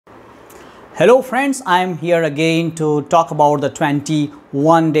Hello friends, I am here again to talk about the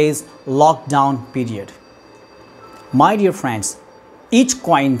 21 days lockdown period. My dear friends, each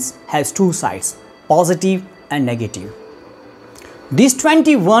coin has two sides, positive and negative. This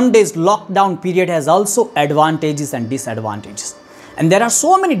 21 days lockdown period has also advantages and disadvantages. And there are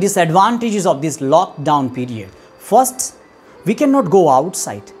so many disadvantages of this lockdown period. First, we cannot go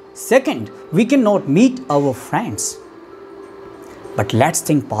outside. Second, we cannot meet our friends. But let's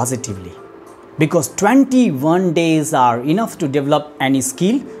think positively. Because 21 days are enough to develop any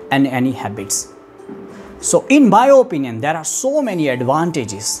skill and any habits. So in my opinion, there are so many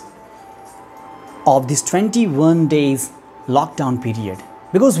advantages of this 21 days lockdown period.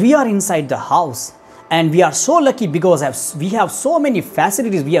 Because we are inside the house and we are so lucky because we have so many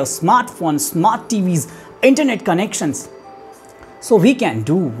facilities. We have smartphones, smart TVs, internet connections. So we can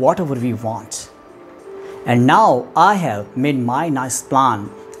do whatever we want. And now I have made my nice plan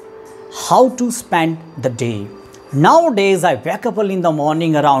how to spend the day. Nowadays I wake up early in the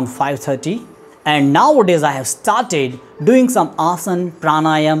morning around 5:30 and nowadays I have started doing some asana,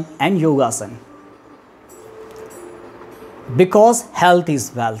 pranayam and yogasana. Because health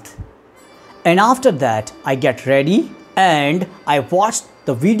is wealth. And after that I get ready and I watch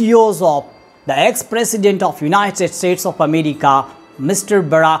the videos of the ex-president of United States of America, Mr.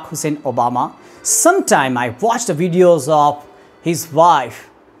 Barack Hussein Obama. Sometime I watch the videos of his wife,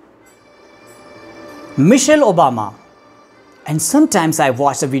 Michelle Obama, and sometimes I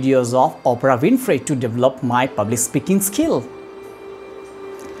watch the videos of Oprah Winfrey to develop my public speaking skill.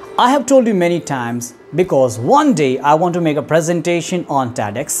 I have told you many times because one day I want to make a presentation on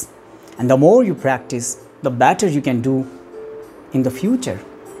TEDx, and the more you practice, the better you can do in the future.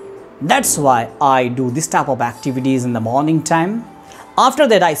 That's why I do this type of activities in the morning time. After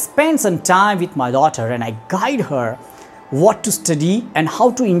that, I spend some time with my daughter and I guide her what to study and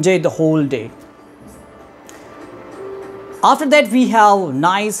how to enjoy the whole day. After that, we have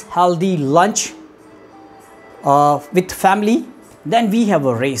nice healthy lunch with family. Then we have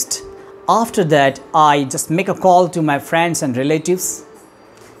a rest. After that, I just make a call to my friends and relatives.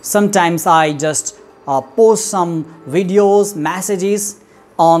 Sometimes I just post some videos, messages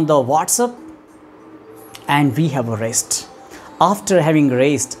on the WhatsApp, and we have a rest. After having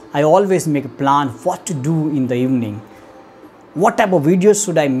rest, I always make a plan what to do in the evening. What type of videos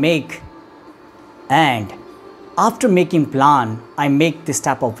should I make? And after making plan, I make this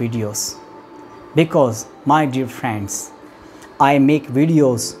type of videos. Because my dear friends, I make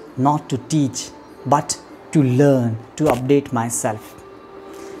videos not to teach, but to learn, to update myself.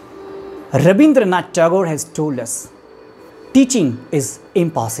 Rabindranath Tagore has told us, teaching is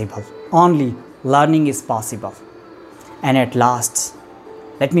impossible, only learning is possible. And at last,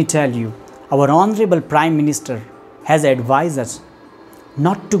 let me tell you, our Honorable Prime Minister has advised us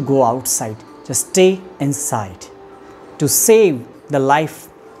not to go outside, just stay inside to save the life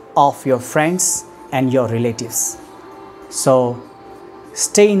of your friends and your relatives. So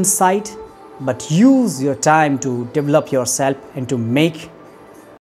stay inside, but use your time to develop yourself and to make